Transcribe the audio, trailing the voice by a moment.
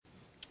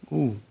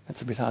Ooh,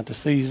 that's a bit hard to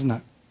see, isn't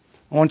it?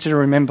 I want you to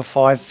remember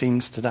 5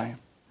 things today,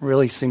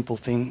 really simple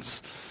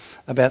things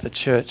about the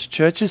church.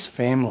 Church is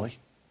family.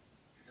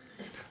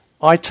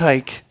 I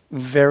take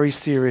very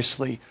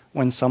seriously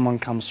when someone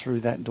comes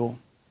through that door.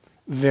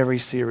 Very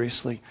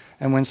seriously.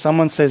 And when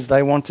someone says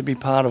they want to be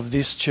part of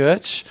this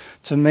church,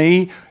 to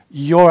me,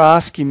 you're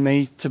asking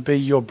me to be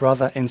your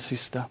brother and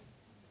sister.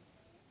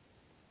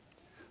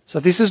 So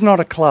this is not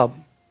a club.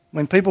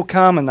 When people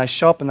come and they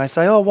shop and they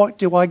say, oh, what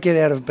do I get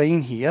out of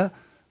being here?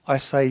 I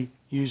say,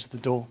 use the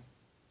door.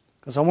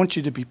 Because I want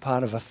you to be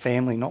part of a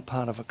family, not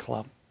part of a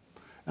club.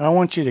 And I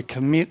want you to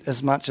commit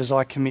as much as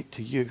I commit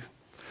to you.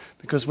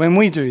 Because when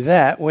we do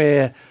that,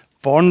 we're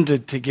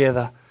bonded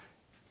together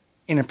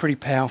in a pretty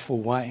powerful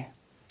way.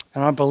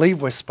 And I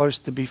believe we're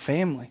supposed to be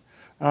family.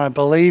 And I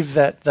believe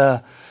that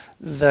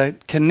the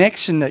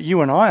connection that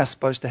you and I are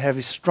supposed to have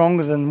is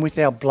stronger than with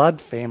our blood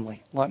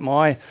family. Like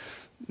my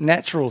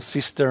natural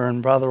sister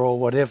and brother or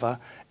whatever,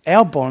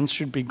 our bonds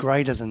should be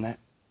greater than that.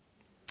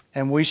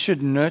 And we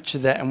should nurture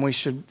that, and we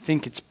should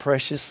think it's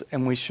precious,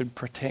 and we should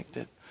protect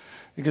it.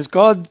 Because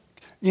God,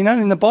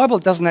 in the Bible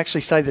it doesn't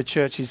actually say the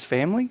church is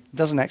family. It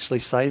doesn't actually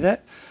say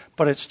that.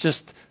 But it's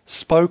just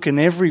spoken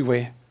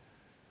everywhere.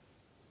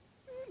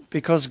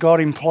 Because God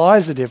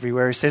implies it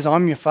everywhere. He says,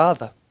 I'm your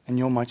father, and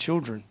you're my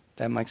children.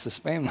 That makes us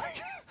family.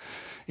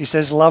 He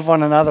says, love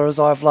one another as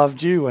I've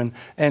loved you,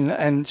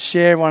 and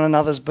share one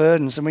another's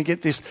burdens. And we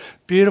get this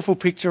beautiful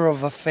picture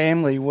of a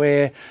family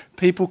where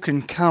people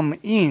can come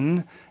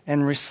in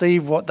and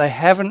receive what they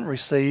haven't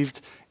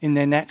received in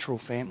their natural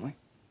family.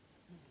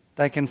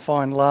 They can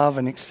find love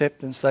and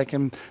acceptance. They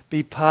can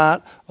be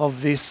part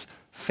of this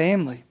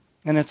family.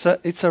 And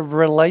it's a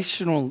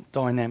relational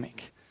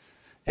dynamic.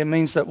 It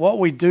means that what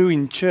we do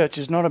in church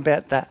is not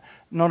about that,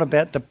 not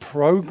about the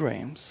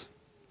programs.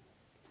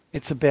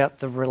 It's about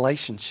the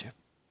relationship.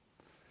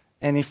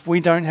 And if we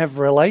don't have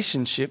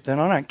relationship, then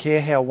I don't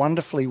care how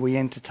wonderfully we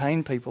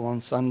entertain people on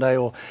Sunday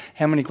or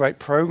how many great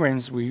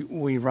programs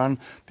we run,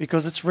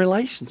 because it's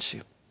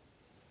relationship.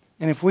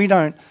 And if we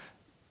don't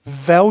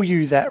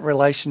value that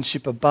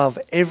relationship above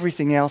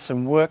everything else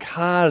and work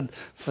hard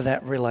for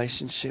that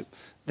relationship,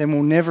 then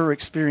we'll never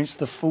experience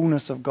the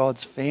fullness of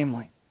God's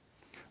family.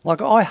 Like,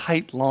 I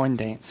hate line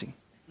dancing.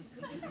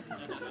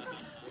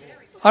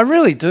 I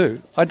really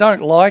do. I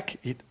don't like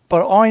it.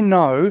 But I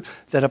know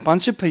that a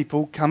bunch of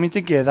people coming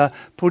together,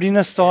 putting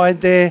aside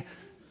their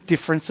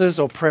differences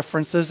or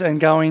preferences and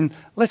going,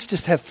 let's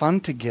just have fun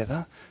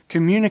together,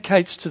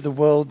 communicates to the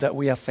world that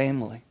we are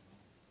family.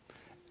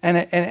 And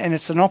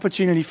it's an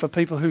opportunity for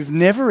people who've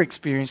never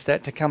experienced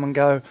that to come and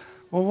go,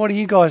 well, what are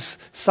you guys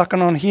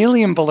sucking on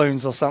helium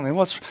balloons or something?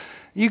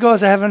 You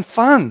guys are having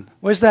fun.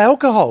 Where's the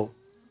alcohol?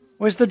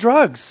 Where's the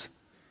drugs?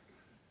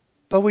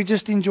 But we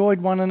just enjoyed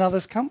one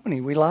another's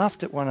company. We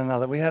laughed at one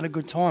another. We had a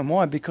good time.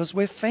 Why? Because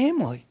we're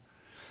family.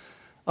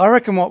 I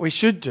reckon what we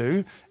should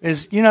do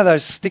is,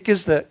 those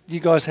stickers that you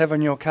guys have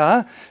on your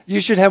car? You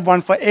should have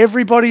one for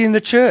everybody in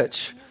the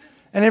church.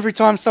 And every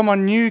time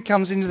someone new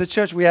comes into the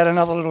church, we add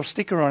another little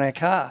sticker on our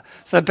car.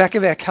 So the back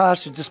of our car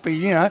should just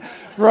be,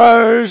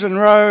 rows and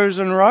rows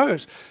and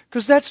rows.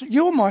 Because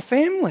you're my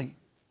family.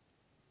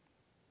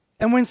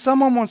 And when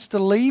someone wants to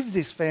leave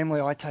this family,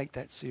 I take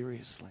that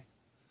seriously.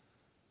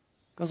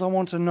 Because I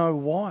want to know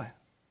why.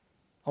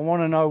 I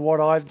want to know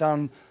what I've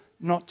done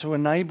not to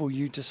enable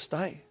you to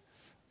stay.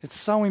 It's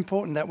so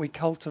important that we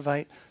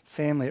cultivate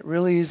family. It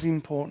really is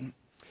important.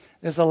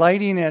 There's a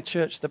lady in our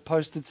church that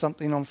posted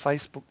something on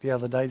Facebook the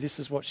other day. This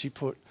is what she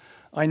put.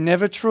 I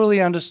never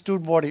truly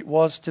understood what it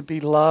was to be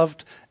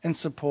loved and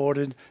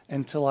supported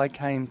until I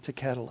came to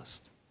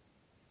Catalyst.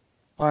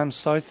 I am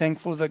so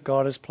thankful that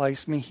God has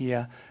placed me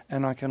here,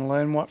 and I can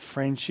learn what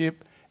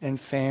friendship and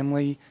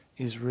family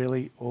is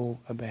really all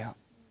about.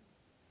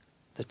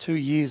 The 2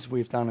 years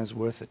we've done is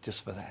worth it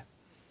just for that.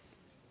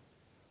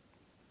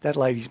 That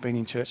lady's been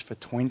in church for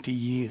 20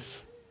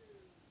 years.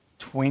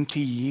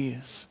 20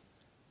 years.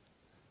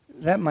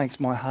 That makes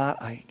my heart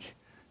ache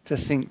to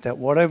think that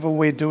whatever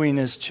we're doing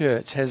as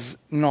church has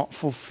not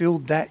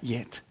fulfilled that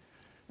yet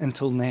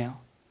until now.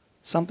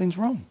 Something's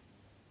wrong.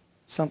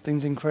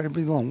 Something's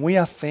incredibly wrong. We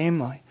are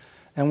family,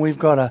 and we've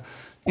got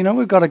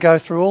to go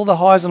through all the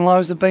highs and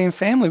lows of being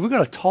family. We've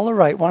got to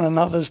tolerate one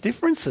another's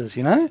differences,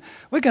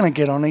 We're going to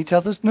get on each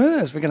other's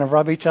nerves. We're going to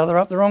rub each other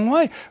up the wrong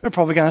way. We're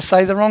probably going to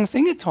say the wrong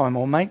thing at times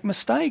or make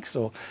mistakes.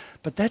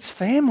 But that's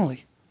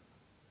family.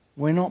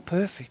 We're not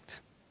perfect.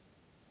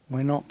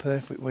 We're not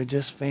perfect. We're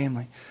just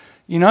family.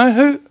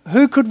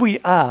 Who could we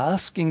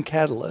ask in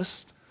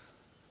Catalyst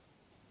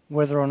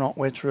whether or not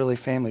we're truly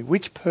family?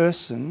 Which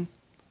person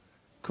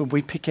could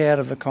we pick out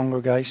of the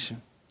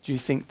congregation? Do you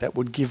think that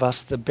would give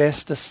us the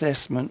best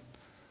assessment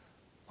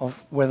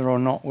of whether or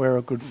not we're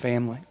a good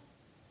family?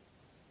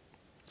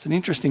 It's an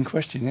interesting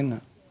question, isn't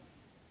it?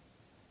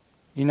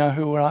 You know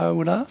who I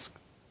would ask?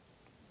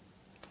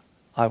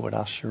 I would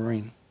ask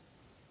Shireen.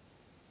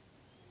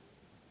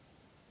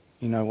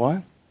 You know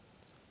why?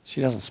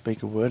 She doesn't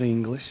speak a word of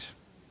English.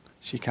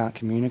 She can't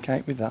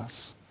communicate with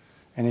us.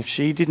 And if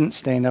she didn't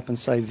stand up and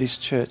say, this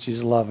church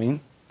is loving,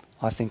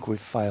 I think we've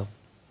failed.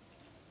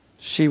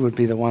 she would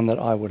be the one that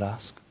I would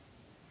ask.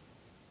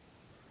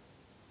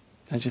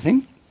 Don't you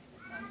think?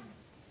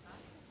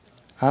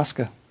 Ask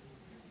her.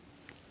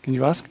 Can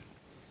you ask?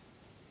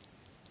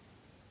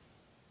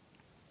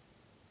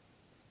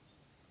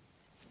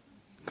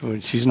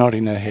 Good. She's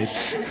nodding her head.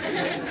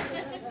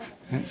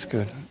 That's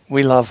good.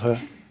 We love her.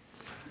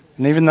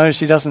 And even though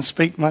she doesn't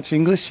speak much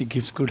English, she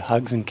gives good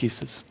hugs and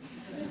kisses.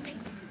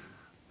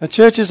 The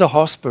church is a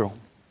hospital.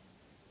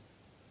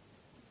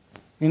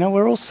 You know,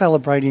 we're all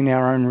celebrating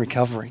our own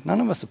recovery. None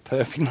of us are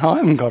perfect. No, I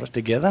haven't got it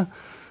together.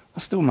 I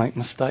still make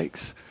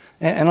mistakes.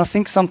 And I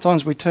think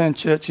sometimes we turn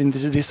church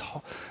into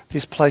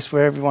this place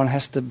where everyone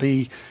has to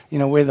be,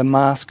 wear the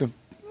mask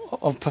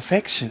of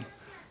perfection.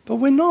 But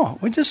we're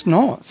not. We're just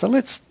not. So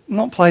let's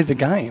not play the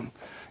game.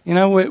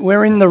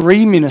 We're in the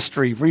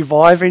re-ministry,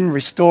 reviving,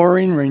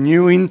 restoring,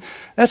 renewing.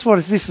 That's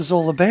what this is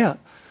all about.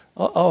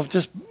 Of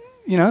just,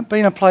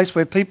 being a place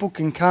where people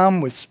can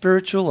come with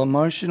spiritual,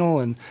 emotional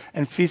and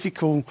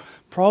physical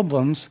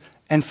problems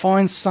and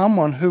find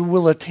someone who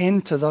will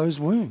attend to those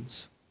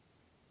wounds.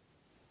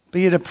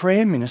 Be it a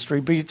prayer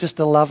ministry, be it just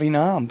a loving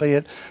arm, be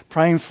it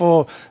praying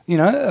for,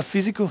 a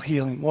physical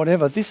healing,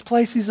 whatever. This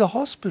place is a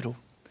hospital.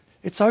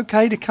 It's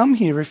okay to come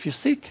here if you're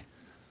sick.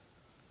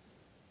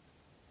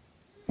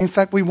 In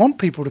fact, we want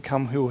people to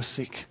come who are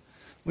sick.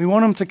 We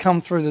want them to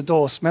come through the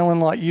door smelling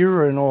like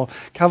urine or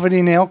covered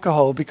in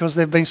alcohol because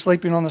they've been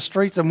sleeping on the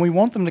streets, and we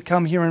want them to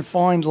come here and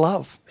find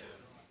love.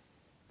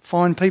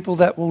 Find people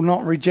that will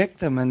not reject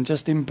them and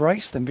just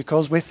embrace them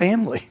because we're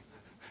family.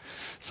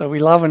 So we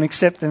love and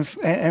accept them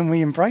and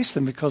we embrace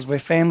them because we're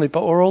family,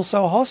 but we're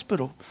also a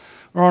hospital.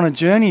 We're on a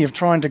journey of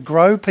trying to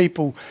grow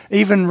people,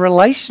 even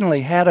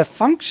relationally, how to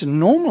function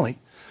normally.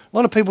 A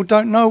lot of people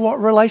don't know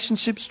what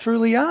relationships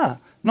truly are.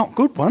 Not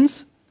good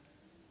ones,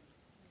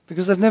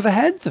 because they've never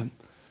had them.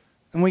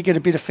 And we get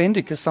a bit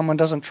offended because someone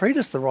doesn't treat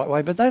us the right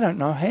way, but they don't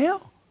know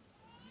how.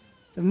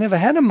 They've never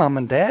had a mum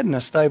and dad in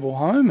a stable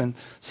home, and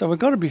so we've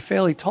got to be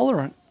fairly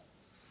tolerant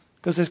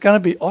because there's going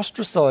to be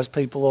ostracised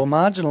people or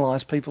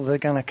marginalised people that are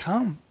going to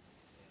come.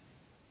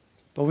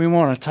 But we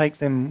want to take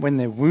them when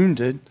they're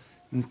wounded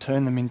and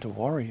turn them into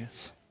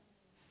warriors.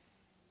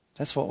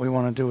 That's what we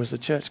want to do as a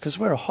church, because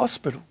we're a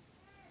hospital.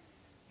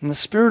 And the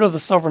Spirit of the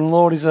Sovereign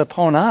Lord is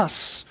upon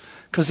us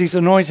because He's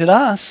anointed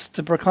us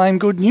to proclaim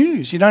good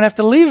news. You don't have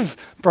to live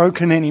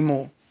broken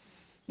anymore.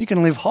 You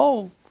can live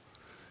whole.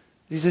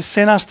 He's just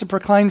sent us to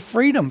proclaim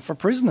freedom for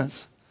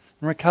prisoners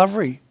and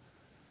recovery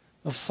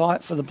of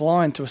sight for the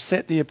blind, to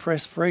set the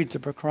oppressed free, to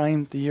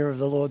proclaim the year of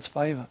the Lord's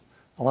favour.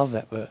 I love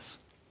that verse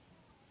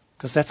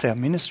because that's our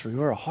ministry.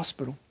 We're a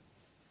hospital.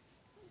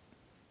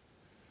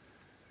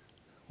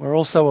 We're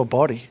also a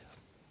body.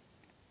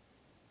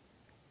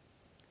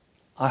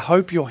 I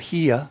hope you're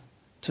here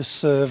to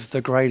serve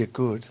the greater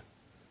good,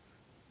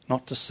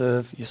 not to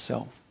serve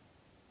yourself.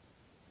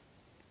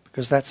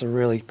 Because that's a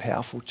really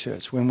powerful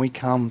church, when we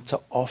come to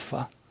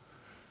offer,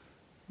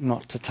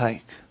 not to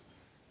take.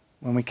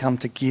 When we come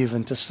to give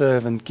and to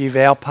serve and give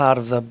our part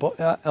of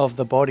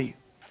the body.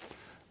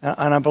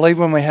 And I believe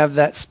when we have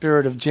that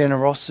spirit of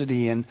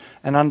generosity and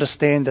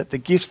understand that the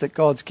gifts that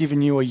God's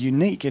given you are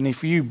unique, and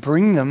if you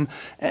bring them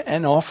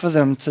and offer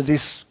them to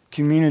this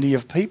community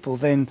of people,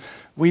 then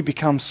we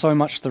become so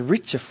much the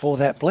richer for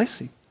that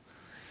blessing.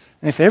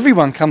 And if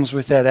everyone comes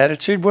with that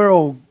attitude, we're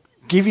all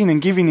giving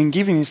and giving and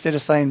giving instead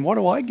of saying, what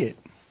do I get?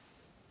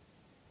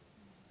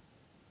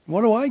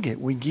 What do I get?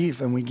 We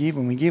give and we give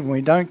and we give, and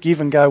we don't give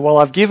and go, well,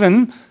 I've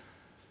given,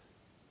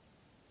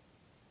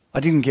 I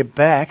didn't get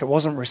back, it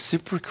wasn't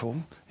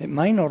reciprocal. It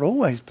may not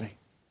always be. It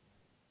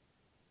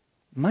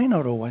may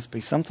not always be.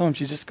 Sometimes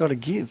you just got to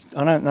give.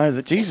 I don't know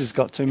that Jesus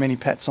got too many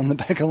pats on the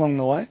back along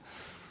the way.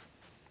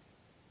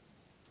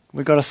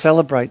 We've got to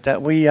celebrate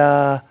that we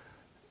are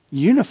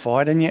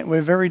unified and yet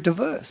we're very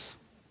diverse.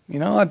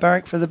 I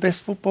barrack for the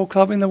best football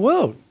club in the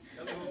world.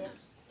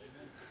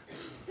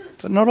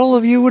 But not all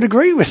of you would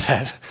agree with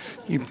that.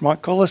 You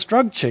might call us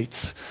drug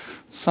cheats,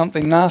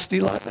 something nasty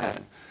like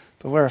that.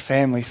 But we're a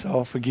family, so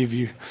I'll forgive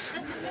you.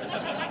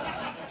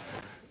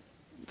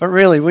 But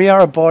really, we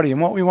are a body,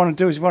 and what we want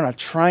to do is we want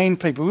to train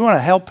people. We want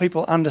to help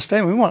people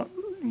understand. We want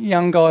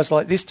young guys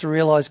like this to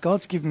realise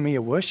God's given me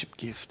a worship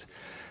gift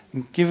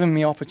and given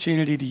me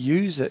opportunity to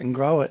use it and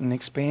grow it and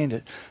expand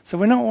it. So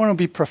we don't want to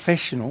be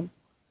professional.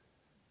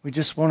 We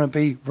just want to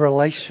be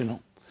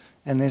relational.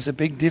 And there's a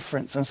big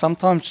difference. And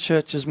sometimes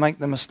churches make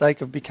the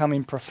mistake of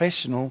becoming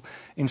professional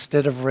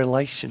instead of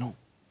relational.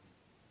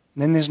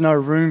 And then there's no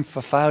room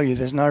for failure.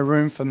 There's no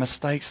room for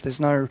mistakes. There's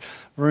no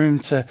room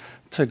to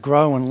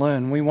grow and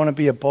learn. We want to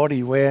be a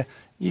body where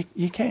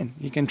you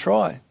can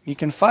try, you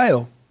can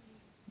fail.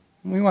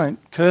 We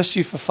won't curse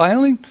you for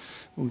failing.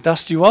 We'll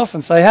dust you off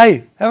and say,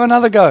 hey, have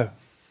another go.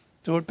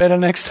 Do it better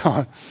next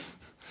time.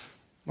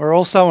 We're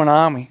also an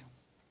army.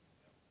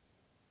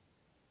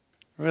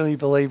 I really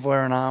believe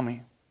we're an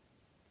army.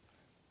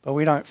 But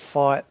we don't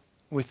fight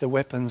with the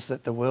weapons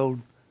that the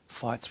world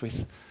fights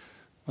with.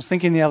 I was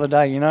thinking the other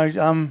day,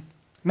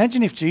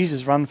 imagine if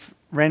Jesus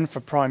ran for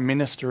Prime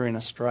Minister in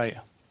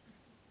Australia.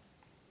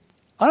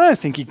 I don't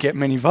think he'd get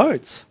many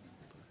votes.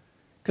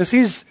 Because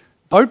his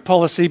boat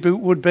policy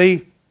would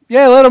be,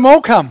 yeah, let them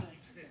all come.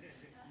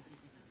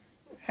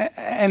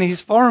 And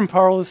his foreign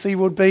policy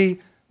would be,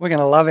 we're going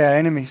to love our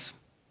enemies.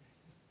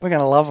 We're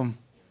going to love them.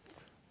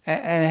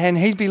 And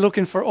he'd be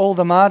looking for all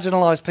the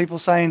marginalised people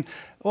saying,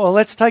 well,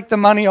 let's take the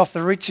money off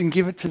the rich and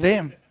give it to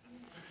them.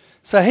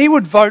 So he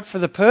would vote for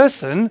the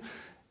person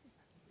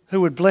who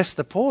would bless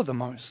the poor the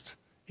most.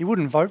 He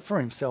wouldn't vote for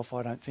himself,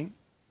 I don't think.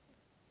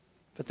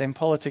 But then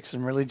politics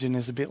and religion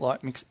is a bit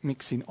like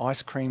mixing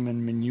ice cream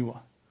and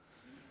manure.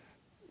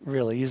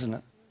 Really, isn't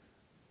it?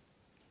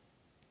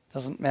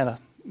 Doesn't matter.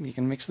 You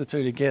can mix the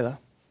two together,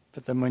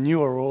 but the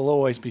manure will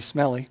always be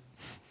smelly.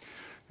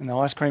 And the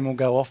ice cream will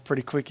go off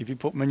pretty quick if you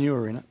put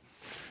manure in it.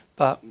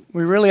 But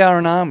we really are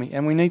an army,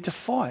 and we need to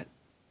fight.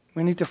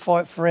 We need to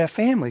fight for our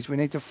families. We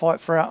need to fight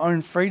for our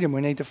own freedom.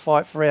 We need to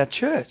fight for our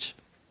church.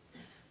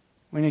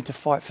 We need to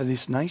fight for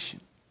this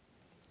nation.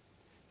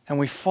 And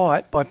we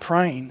fight by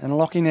praying and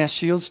locking our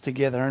shields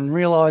together and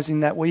realising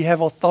that we have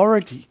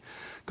authority.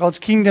 God's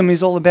kingdom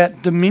is all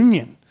about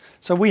dominion.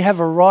 So we have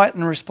a right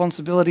and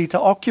responsibility to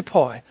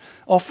occupy,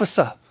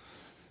 officer,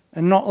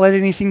 and not let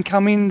anything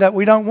come in that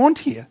we don't want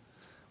here.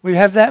 We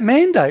have that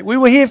mandate. We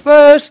were here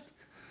first.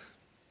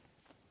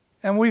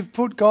 And we've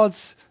put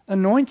God's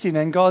anointing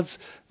and God's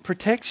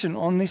protection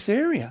on this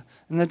area.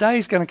 And the day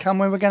is going to come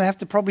where we're going to have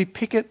to probably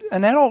picket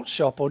an adult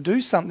shop or do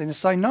something to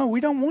say, no,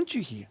 we don't want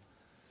you here.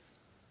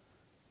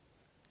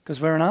 Because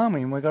we're an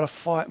army and we've got to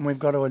fight and we've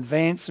got to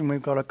advance and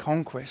we've got to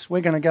conquest.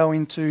 We're going to go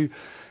into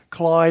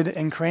Clyde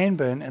and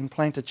Cranbourne and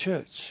plant a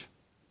church.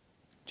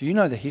 Do you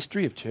know the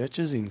history of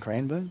churches in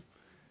Cranbourne?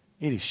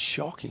 It is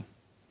shocking.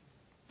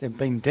 They've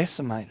been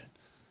decimated.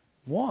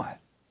 Why?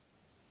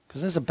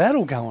 Because there's a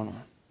battle going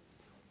on.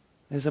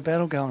 There's a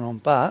battle going on,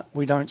 but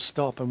we don't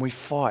stop and we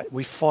fight.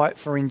 We fight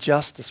for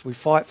injustice. We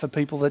fight for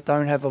people that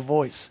don't have a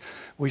voice.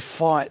 We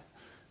fight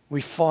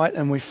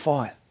and we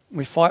fight.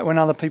 We fight when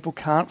other people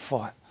can't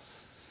fight.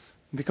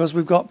 Because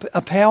we've got a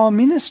power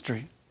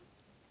ministry.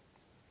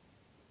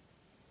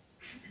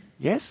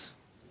 Yes?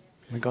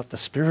 We've got the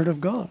Spirit of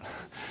God.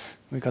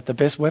 We've got the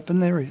best weapon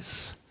there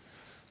is.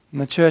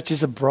 And the church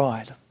is a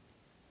bride.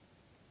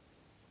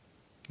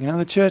 You know,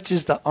 the church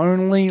is the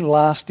only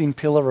lasting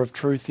pillar of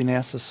truth in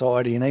our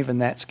society, and even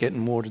that's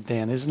getting watered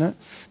down, isn't it?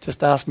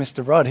 Just ask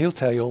Mr. Rudd, he'll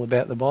tell you all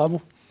about the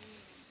Bible.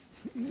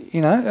 You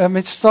know,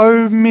 it's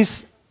so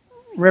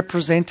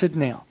misrepresented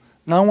now.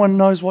 No one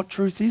knows what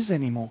truth is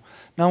anymore.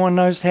 No one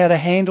knows how to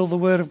handle the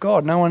Word of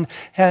God. No one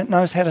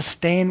knows how to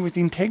stand with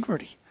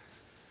integrity.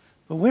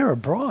 But we're a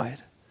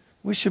bride.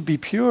 We should be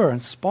pure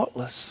and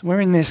spotless. We're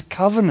in this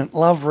covenant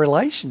love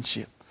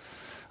relationship.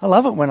 I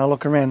love it when I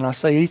look around and I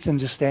see Ethan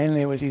just standing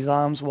there with his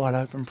arms wide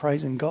open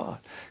praising God,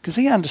 because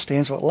he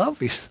understands what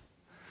love is.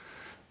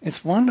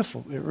 It's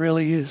wonderful. It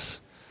really is.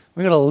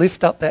 We've got to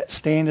lift up that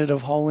standard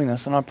of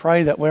holiness, and I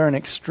pray that we're an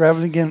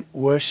extravagant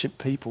worship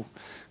people,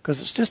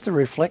 because it's just a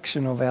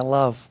reflection of our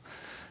love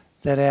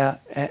that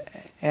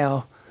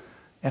our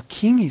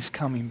King is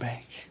coming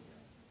back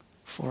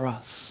for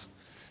us.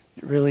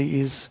 It really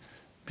is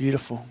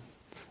beautiful.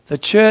 The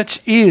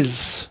church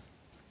is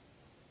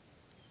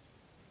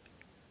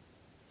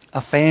a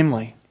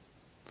family.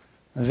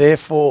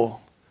 Therefore,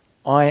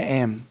 I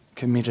am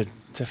committed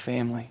to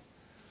family.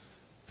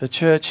 The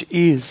church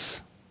is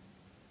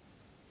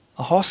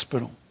a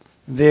hospital.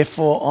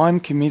 Therefore,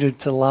 I'm committed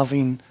to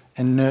loving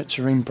and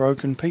nurturing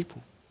broken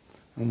people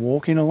and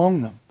walking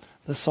along them,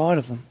 the side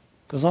of them,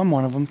 because I'm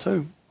one of them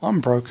too. I'm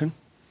broken.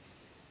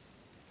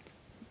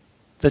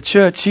 The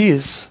church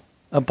is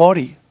a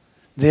body.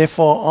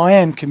 Therefore, I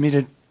am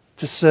committed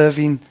to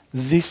serving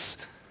this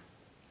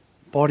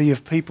body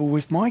of people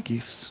with my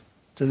gifts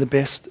to the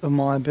best of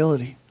my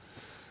ability.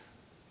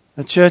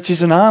 The church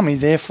is an army,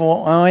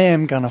 therefore I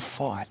am going to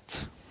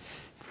fight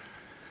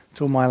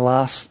till my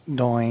last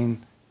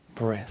dying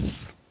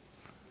breath.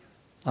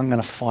 I'm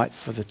going to fight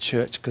for the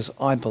church because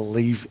I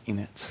believe in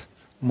it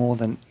more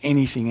than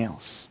anything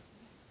else.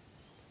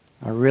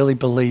 I really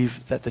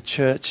believe that the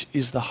church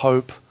is the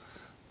hope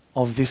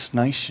of this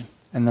nation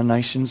and the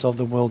nations of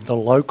the world. The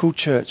local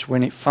church,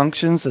 when it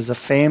functions as a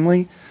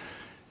family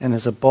and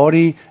as a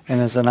body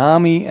and as an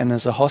army and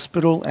as a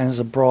hospital and as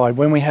a bride,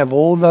 when we have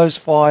all those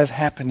five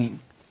happening,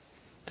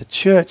 the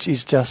church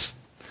is just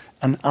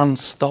an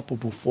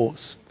unstoppable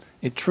force.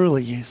 It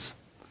truly is.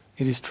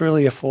 It is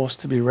truly a force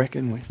to be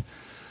reckoned with.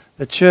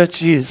 The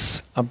church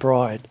is a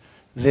bride.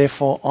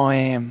 Therefore, I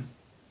am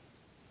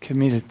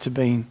committed to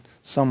being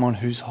someone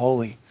who's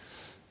holy,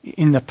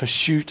 in the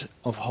pursuit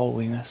of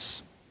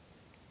holiness,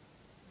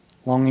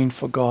 longing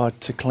for God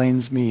to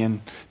cleanse me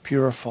and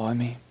purify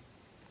me.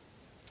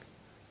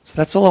 So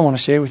that's all I want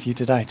to share with you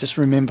today. Just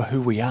remember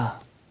who we are.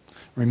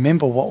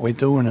 Remember what we're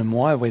doing and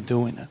why we're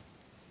doing it.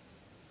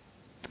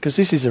 Because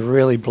this is a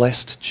really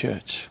blessed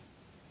church.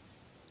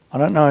 I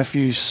don't know if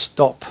you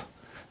stop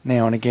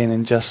now and again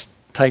and just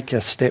take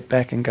a step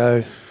back and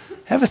go,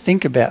 have a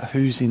think about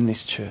who's in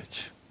this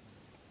church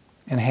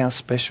and how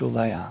special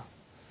they are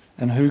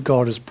and who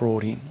God has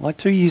brought in. Like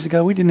 2 years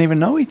ago, we didn't even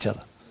know each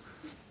other.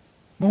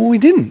 Well, we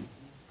didn't.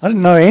 I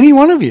didn't know any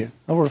one of you.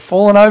 I would have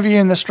fallen over you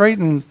in the street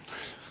and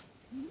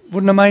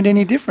wouldn't have made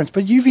any difference.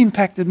 But you've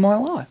impacted my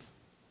life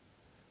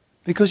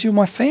because you're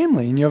my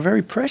family and you're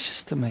very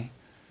precious to me.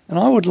 And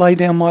I would lay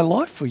down my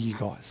life for you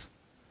guys.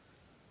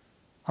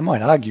 I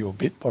might argue a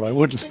bit, but I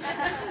wouldn't.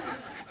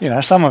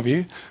 Some of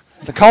you.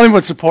 The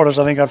Collingwood supporters,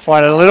 I think I'd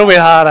find it a little bit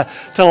harder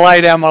to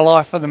lay down my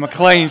life for the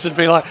McLeans. It'd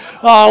be like,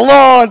 oh,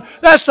 Lord,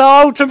 that's the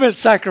ultimate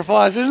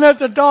sacrifice, isn't it,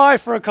 to die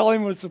for a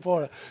Collingwood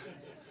supporter?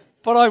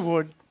 But I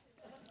would.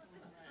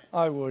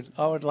 I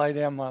would lay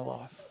down my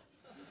life.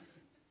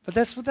 But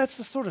that's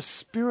the sort of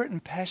spirit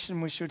and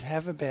passion we should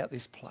have about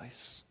this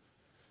place.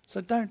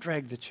 So don't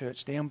drag the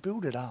church down,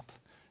 build it up.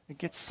 It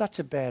gets such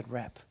a bad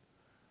rap.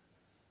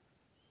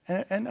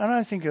 And I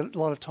don't think a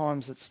lot of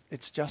times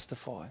it's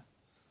justified.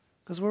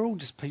 Because we're all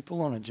just people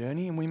on a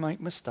journey and we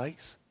make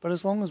mistakes. But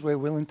as long as we're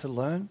willing to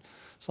learn,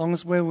 as long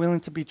as we're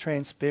willing to be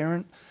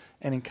transparent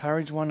and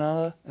encourage one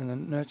another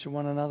and nurture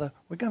one another,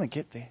 we're going to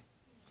get there.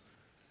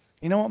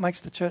 You know what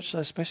makes the church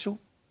so special?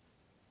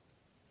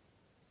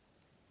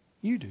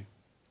 You do.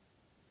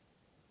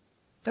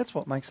 That's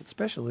what makes it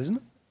special, isn't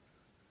it?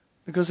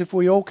 Because if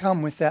we all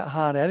come with that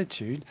hard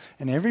attitude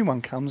and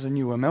everyone comes and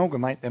you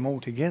amalgamate them all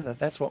together,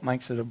 that's what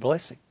makes it a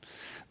blessing.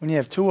 When you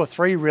have 2 or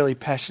 3 really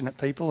passionate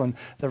people and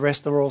the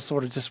rest are all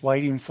sort of just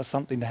waiting for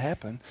something to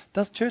happen,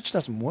 church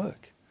doesn't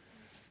work.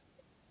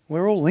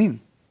 We're all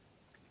in.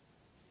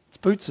 It's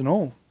boots and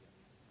all.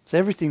 It's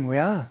everything we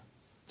are.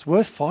 It's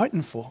worth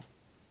fighting for.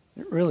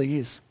 It really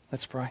is.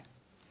 Let's pray.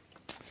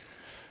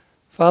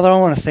 Father, I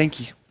want to thank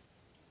you.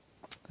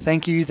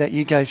 Thank you that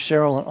you gave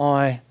Cheryl and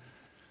I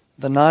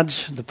the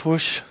nudge, the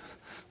push,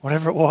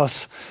 whatever it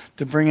was,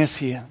 to bring us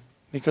here.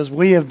 Because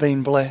we have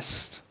been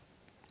blessed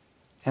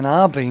and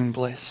are being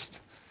blessed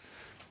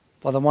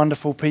by the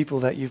wonderful people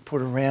that you've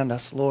put around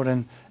us, Lord.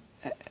 And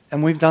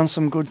we've done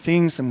some good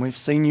things and we've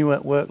seen you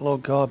at work,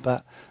 Lord God,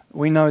 but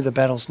we know the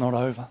battle's not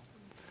over.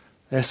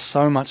 There's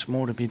so much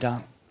more to be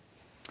done.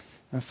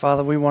 And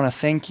Father, we want to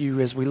thank you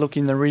as we look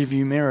in the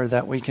rearview mirror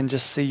that we can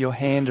just see your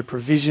hand of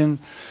provision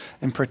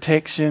and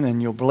protection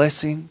and your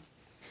blessing.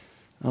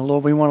 And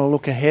Lord, we want to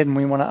look ahead and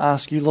we want to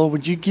ask you, Lord,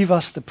 would you give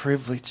us the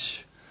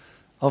privilege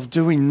of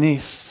doing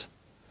this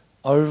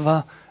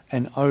over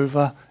and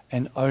over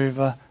and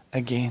over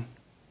again.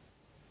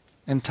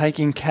 And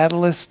taking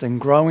Catalyst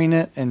and growing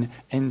it and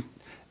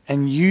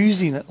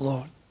using it,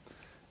 Lord,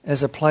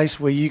 as a place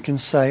where you can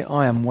say,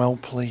 I am well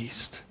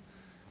pleased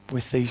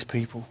with these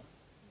people.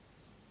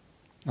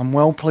 I'm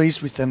well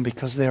pleased with them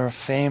because they're a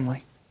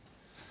family.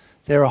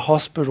 They're a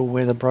hospital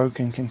where the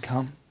broken can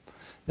come.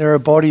 They're a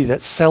body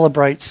that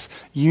celebrates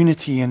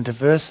unity and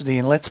diversity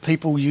and lets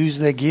people use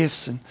their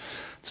gifts. And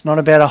it's not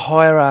about a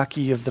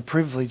hierarchy of the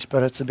privilege,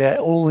 but it's about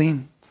all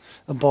in,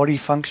 a body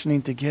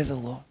functioning together,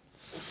 Lord.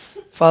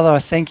 Father, I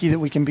thank you that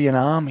we can be an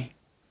army.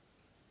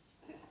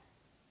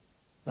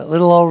 That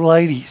little old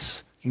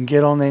ladies can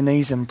get on their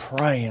knees and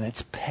pray, and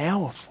it's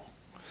powerful.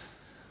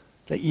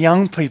 That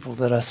young people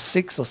that are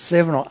 6 or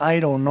 7 or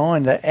 8 or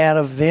 9, that out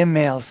of their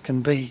mouths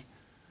can be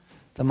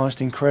the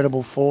most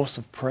incredible force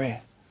of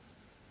prayer.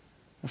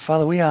 And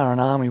Father, we are an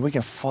army. We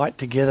can fight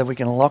together. We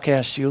can lock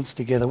our shields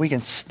together. We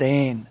can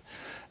stand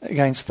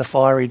against the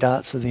fiery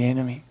darts of the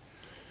enemy.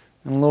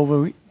 And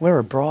Lord, we're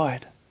a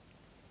bride.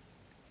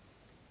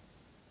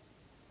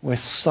 We're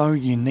so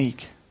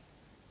unique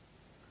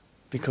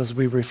because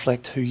we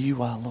reflect who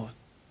you are, Lord.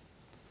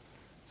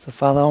 So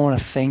Father, I want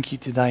to thank you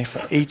today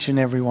for each and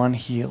every one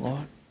here,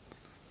 Lord.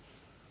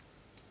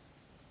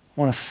 I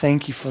want to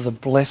thank you for the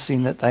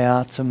blessing that they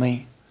are to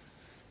me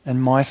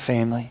and my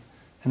family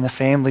and the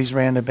families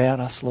round about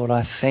us, Lord.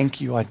 I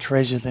thank you. I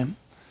treasure them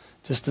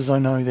just as I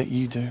know that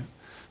you do.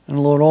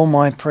 And Lord, all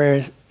my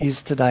prayer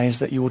is today is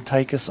that you will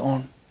take us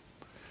on.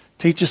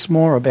 Teach us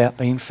more about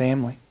being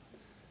family.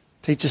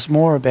 Teach us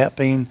more about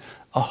being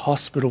a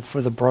hospital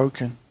for the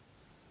broken.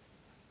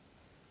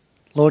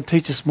 Lord,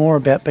 teach us more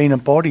about being a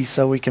body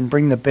so we can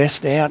bring the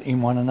best out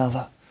in one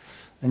another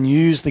and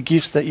use the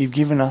gifts that you've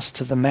given us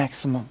to the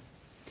maximum.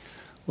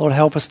 Lord,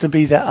 help us to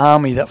be that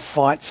army that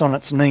fights on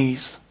its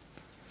knees,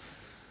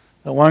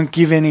 that won't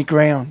give any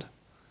ground,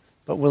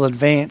 but will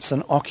advance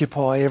and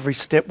occupy every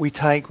step we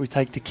take. We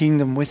take the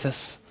kingdom with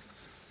us.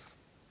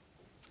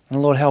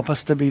 And Lord, help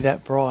us to be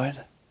that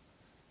bride,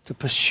 to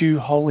pursue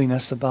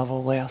holiness above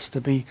all else, to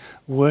be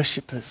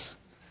worshippers,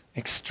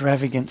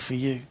 extravagant for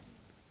you.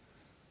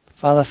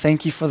 Father,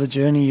 thank you for the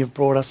journey you've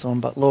brought us on,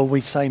 but Lord, we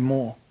say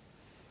more.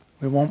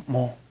 We want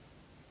more.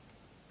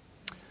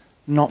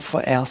 Not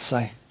for our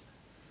sake,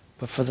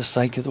 but for the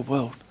sake of the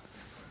world.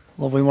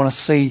 Lord, we want to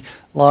see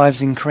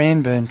lives in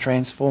Cranbourne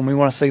transform. We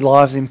want to see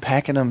lives in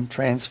Pakenham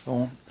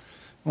transform.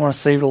 We want to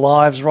see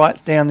lives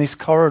right down this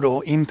corridor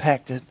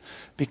impacted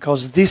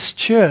because this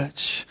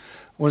church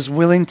was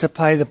willing to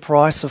pay the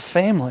price of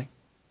family,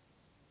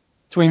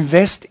 to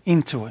invest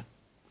into it.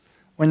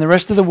 When the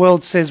rest of the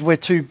world says we're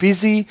too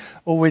busy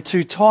or we're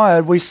too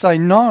tired, we say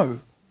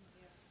no.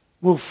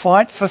 We'll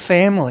fight for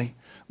family.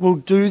 We'll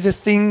do the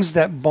things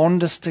that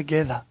bond us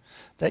together,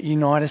 that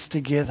unite us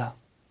together.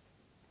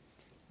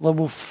 Lord,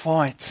 we'll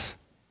fight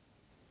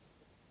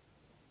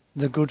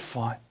the good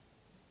fight.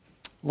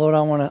 Lord,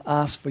 I want to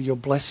ask for your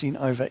blessing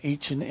over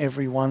each and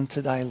every one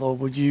today, Lord.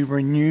 Would you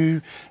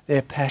renew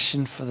their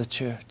passion for the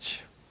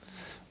church?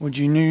 Would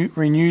you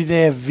renew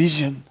their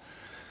vision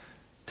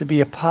to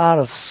be a part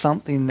of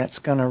something that's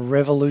going to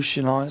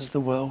revolutionize the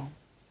world?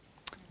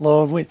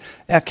 Lord,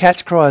 our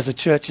catch cry as a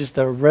church is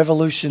the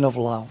revolution of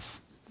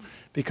love,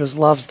 because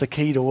love's the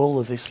key to all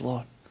of this,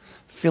 Lord.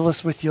 Fill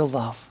us with your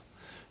love.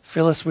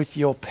 Fill us with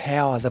your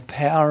power, the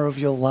power of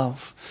your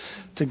love,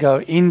 to go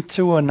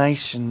into a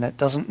nation that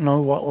doesn't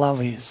know what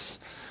love is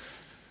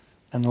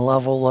and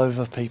love all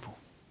over people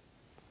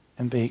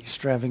and be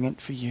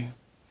extravagant for you.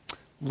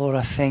 Lord,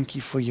 I thank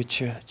you for your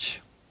church.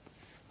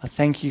 I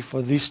thank you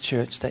for this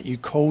church, that you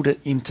called it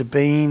into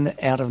being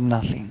out of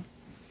nothing.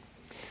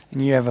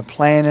 And you have a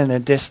plan and a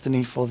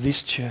destiny for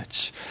this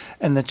church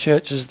and the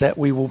churches that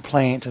we will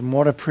plant. And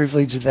what a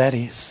privilege that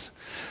is,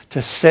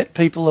 to set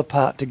people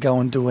apart to go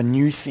and do a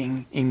new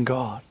thing in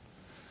God.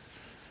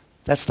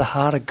 That's the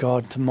heart of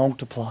God, to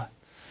multiply.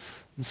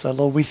 And so,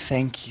 Lord, we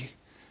thank you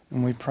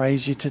and we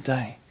praise you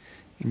today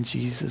in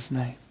Jesus'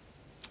 name.